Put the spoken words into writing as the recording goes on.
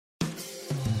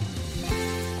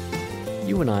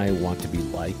You and I want to be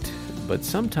liked, but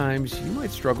sometimes you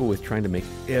might struggle with trying to make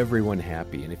everyone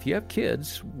happy. And if you have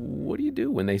kids, what do you do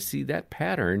when they see that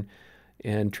pattern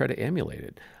and try to emulate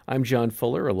it? I'm John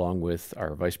Fuller, along with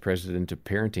our Vice President of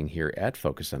Parenting here at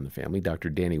Focus on the Family, Dr.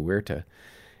 Danny Huerta.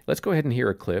 Let's go ahead and hear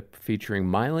a clip featuring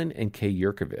Milan and Kay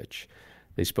Yurkovich.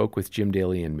 They spoke with Jim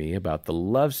Daly and me about the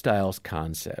Love Styles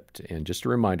concept. And just a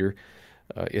reminder,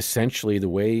 essentially the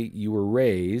way you were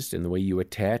raised and the way you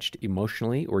attached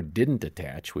emotionally or didn't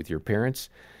attach with your parents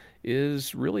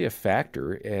is really a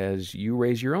factor as you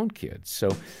raise your own kids.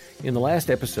 So in the last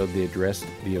episode, they addressed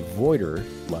the avoider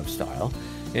love style,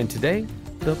 and today,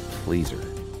 the pleaser.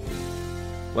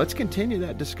 Let's continue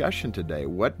that discussion today.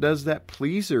 What does that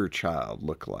pleaser child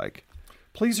look like?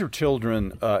 Pleaser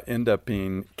children end up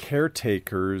being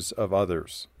caretakers of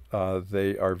others.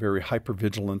 They are very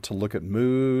hypervigilant to look at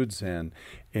moods and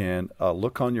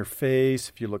look on your face.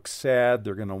 If you look sad,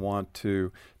 they're going to want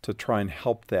to try and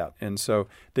help that. And so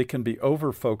they can be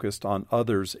over-focused on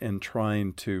others in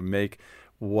trying to make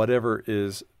whatever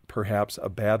is perhaps a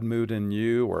bad mood in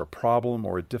you or a problem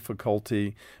or a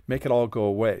difficulty, make it all go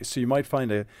away. So you might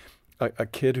find a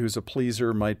kid who's a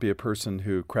pleaser might be a person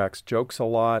who cracks jokes a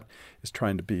lot, is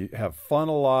trying to have fun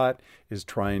a lot, is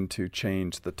trying to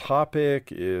change the topic,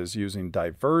 is using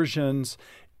diversions,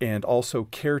 and also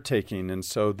caretaking. And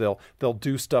so they'll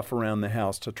do stuff around the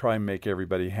house to try and make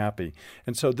everybody happy.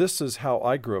 And so this is how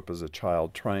I grew up as a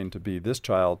child, trying to be this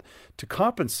child to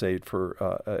compensate for,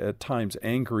 at times,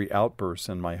 angry outbursts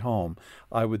in my home.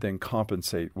 I would then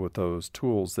compensate with those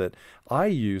tools that I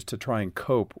used to try and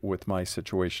cope with my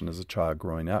situation as a child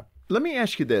growing up. Let me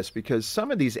ask you this, because some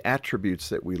of these attributes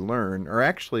that we learn are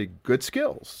actually good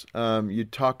skills. You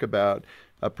talk about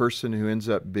a person who ends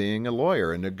up being a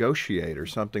lawyer, a negotiator,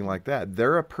 something like that.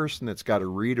 They're a person that's got to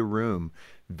read a room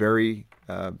very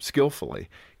skillfully,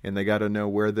 and they got to know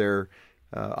where their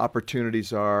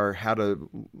opportunities are, how to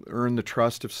earn the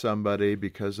trust of somebody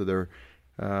because of their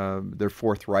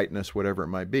forthrightness, whatever it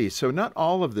might be. So not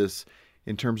all of this,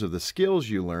 in terms of the skills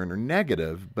you learn, are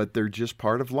negative, but they're just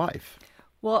part of life.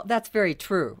 Well, that's very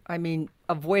true. I mean,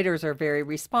 avoiders are very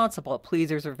responsible.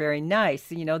 Pleasers are very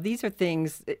nice. You know, these are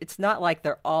things, it's not like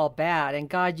they're all bad. And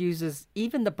God uses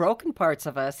even the broken parts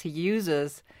of us, He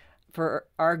uses for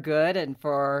our good and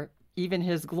for even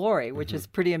His glory, which is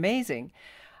pretty amazing.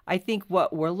 I think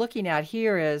what we're looking at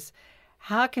here is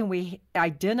how can we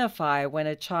identify when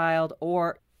a child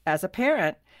or as a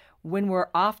parent, when we're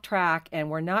off track and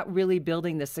we're not really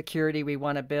building the security we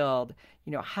want to build,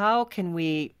 you know, how can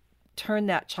we turn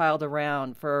that child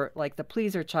around? For like the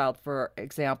pleaser child, for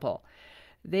example,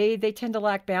 they tend to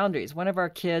lack boundaries. One of our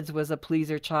kids was a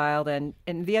pleaser child, and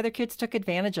the other kids took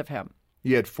advantage of him.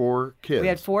 You had 4 kids. We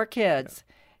had 4 kids.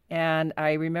 And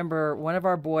I remember one of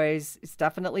our boys is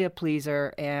definitely a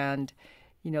pleaser, and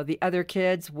you know, the other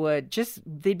kids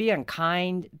they'd be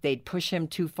unkind, they'd push him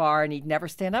too far, and he'd never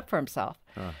stand up for himself.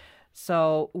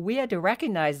 So we had to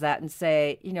recognize that and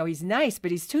say, you know, he's nice, but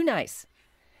he's too nice.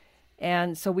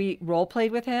 And so we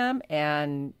role-played with him,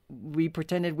 and we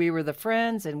pretended we were the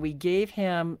friends, and we gave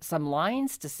him some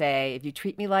lines to say, if you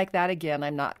treat me like that again,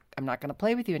 I'm not going to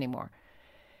play with you anymore.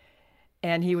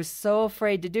 And he was so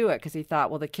afraid to do it because he thought,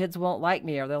 well, the kids won't like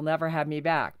me or they'll never have me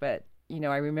back. But, you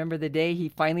know, I remember the day he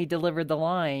finally delivered the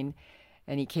line,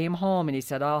 and he came home and he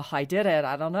said, oh, I did it.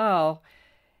 I don't know.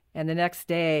 And the next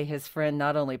day, his friend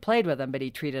not only played with him, but he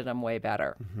treated him way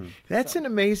better. That's an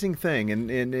amazing thing.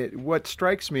 And what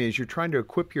strikes me is you're trying to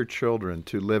equip your children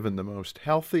to live in the most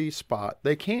healthy spot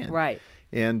they can. Right.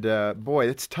 And, boy,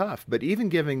 it's tough. But even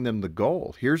giving them the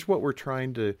goal, here's what we're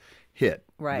trying to hit,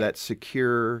 that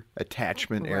secure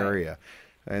attachment area.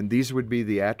 And these would be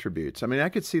the attributes. I mean, I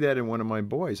could see that in one of my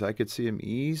boys. I could see him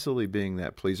easily being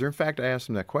that pleaser. In fact, I asked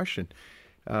him that question.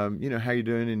 You know, how you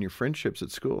doing in your friendships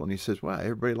at school? And he says, wow,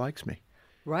 everybody likes me.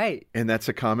 Right. And that's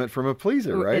a comment from a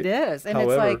pleaser, right? It is. And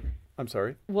However, it's like, I'm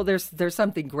sorry. Well, there's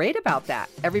something great about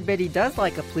that. Everybody does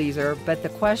like a pleaser, but the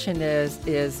question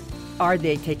is are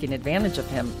they taking advantage of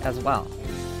him as well?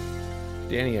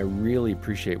 Danny, I really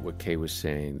appreciate what Kay was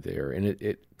saying there. And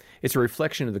it's a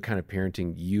reflection of the kind of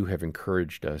parenting you have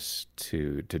encouraged us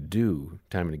to do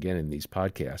time and again in these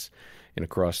podcasts and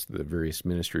across the various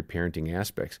ministry parenting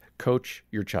aspects. Coach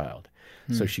your child.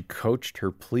 So she coached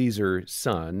her pleaser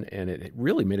son, and it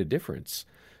really made a difference.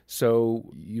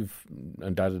 So you've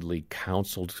undoubtedly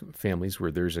counseled families where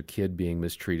there's a kid being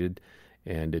mistreated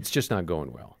and it's just not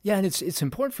going well. Yeah, and it's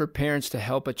important for parents to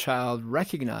help a child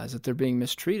recognize that they're being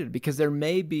mistreated, because there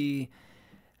may be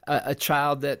a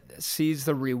child that sees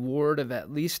the reward of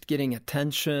at least getting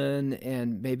attention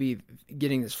and maybe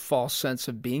getting this false sense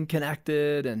of being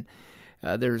connected, and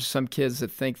There's some kids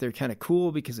that think they're kind of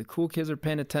cool because the cool kids are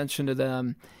paying attention to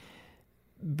them,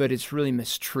 but it's really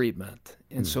mistreatment.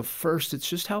 And so first, it's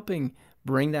just helping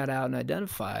bring that out and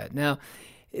identify it. Now,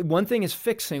 one thing is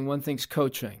fixing, one thing's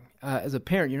coaching. As a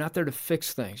parent, you're not there to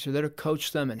fix things. You're there to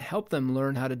coach them and help them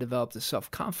learn how to develop the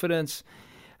self-confidence,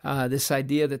 this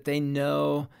idea that they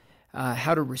know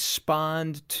how to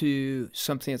respond to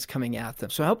something that's coming at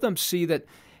them. So help them see that,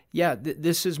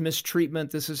 this is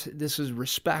mistreatment, this is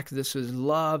respect, this is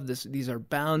love, these are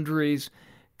boundaries.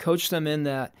 Coach them in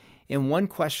that. And one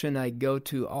question I go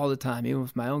to all the time, even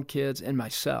with my own kids and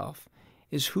myself,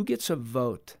 is who gets a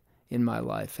vote in my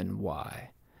life and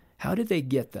why? How did they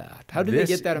get that? How did they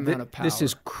get that amount of power? This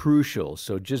is crucial.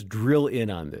 So just drill in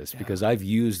on this because I've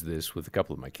used this with a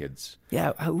couple of my kids.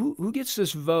 Yeah, who gets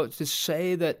this vote to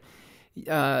say that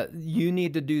you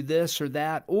need to do this or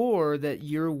that, or that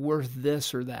you're worth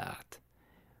this or that?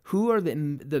 Who are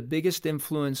the biggest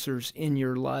influencers in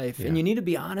your life? Yeah. And you need to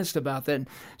be honest about that.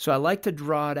 So I like to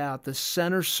draw it out. The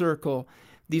center circle,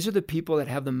 these are the people that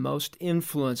have the most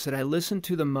influence, that I listen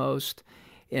to the most.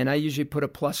 And I usually put a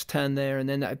 +10 there, and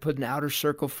then I put an outer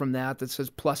circle from that says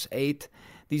 +8.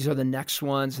 These are the next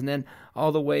ones, and then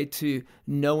all the way to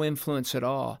no influence at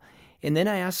all. And then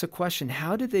I ask the question,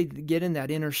 how did they get in that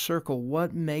inner circle?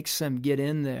 What makes them get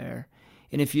in there?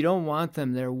 And if you don't want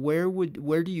them there, where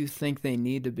do you think they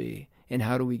need to be, and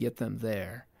how do we get them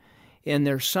there? And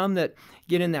there's some that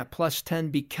get in that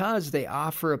 +10 because they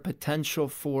offer a potential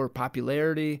for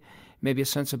popularity, maybe a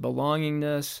sense of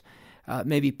belongingness,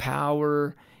 maybe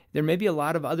power. There may be a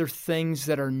lot of other things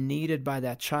that are needed by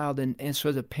that child. And so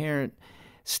as a parent,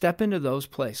 step into those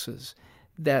places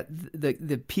that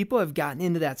the people have gotten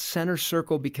into that center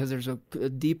circle because there's a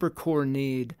deeper core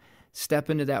need. Step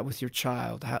into that with your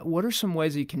child. What are some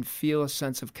ways that you can feel a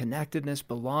sense of connectedness,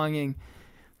 belonging?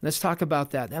 Let's talk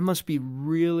about that. That must be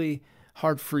really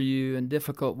hard for you and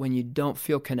difficult when you don't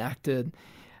feel connected.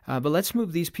 But let's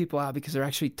move these people out because they're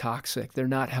actually toxic. They're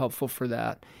not helpful for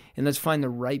that. And let's find the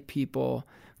right people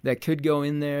that could go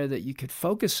in there that you could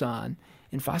focus on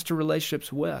and foster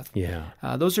relationships with. Yeah.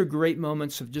 Those are great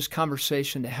moments of just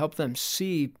conversation to help them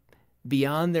see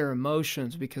beyond their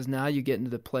emotions, because now you get into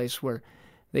the place where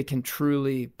they can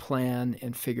truly plan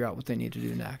and figure out what they need to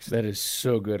do next. That is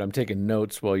so good. I'm taking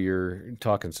notes while you're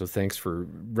talking, so thanks for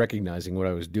recognizing what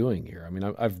I was doing here. I mean,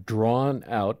 I've drawn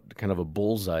out kind of a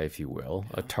bullseye, if you will,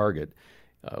 a target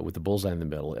with the bullseye in the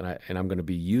middle, and I'm going to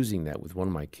be using that with one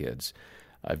of my kids.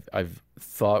 I've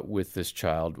thought with this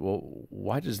child, well,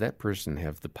 why does that person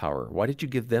have the power? Why did you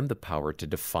give them the power to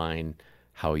define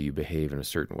how you behave in a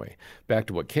certain way? Back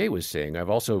to what Kay was saying,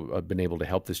 I've also been able to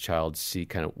help this child see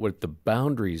kind of what the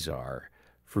boundaries are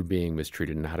for being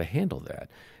mistreated and how to handle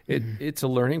that. It's a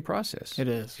learning process. It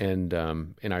is. And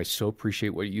I so appreciate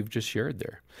what you've just shared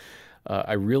there.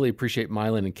 I really appreciate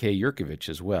Mylon and Kay Yurkovich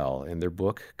as well, and their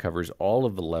book covers all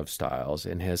of the love styles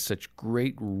and has such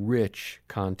great, rich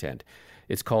content.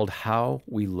 It's called How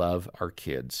We Love Our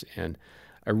Kids, and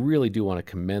I really do want to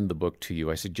commend the book to you.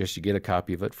 I suggest you get a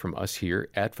copy of it from us here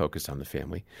at Focus on the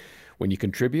Family. When you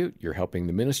contribute, you're helping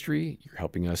the ministry, you're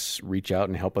helping us reach out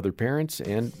and help other parents,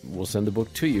 and we'll send the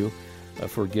book to you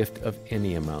for a gift of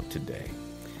any amount today.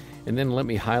 And then let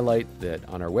me highlight that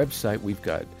on our website, we've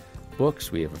got books,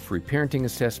 we have a free parenting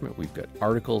assessment, we've got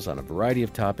articles on a variety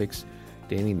of topics.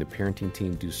 Danny and the parenting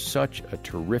team do such a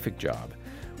terrific job.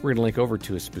 We're going to link over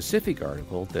to a specific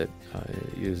article that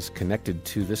is connected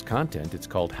to this content. It's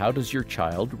called How Does Your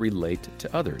Child Relate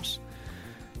to Others?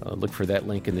 Look for that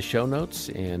link in the show notes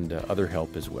and other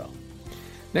help as well.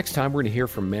 Next time, we're going to hear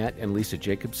from Matt and Lisa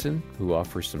Jacobson, who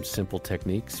offer some simple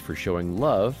techniques for showing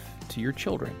love to your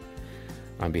children.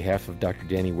 On behalf of Dr.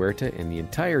 Danny Huerta and the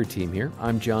entire team here,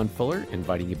 I'm John Fuller,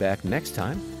 inviting you back next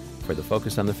time for the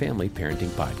Focus on the Family Parenting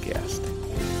Podcast.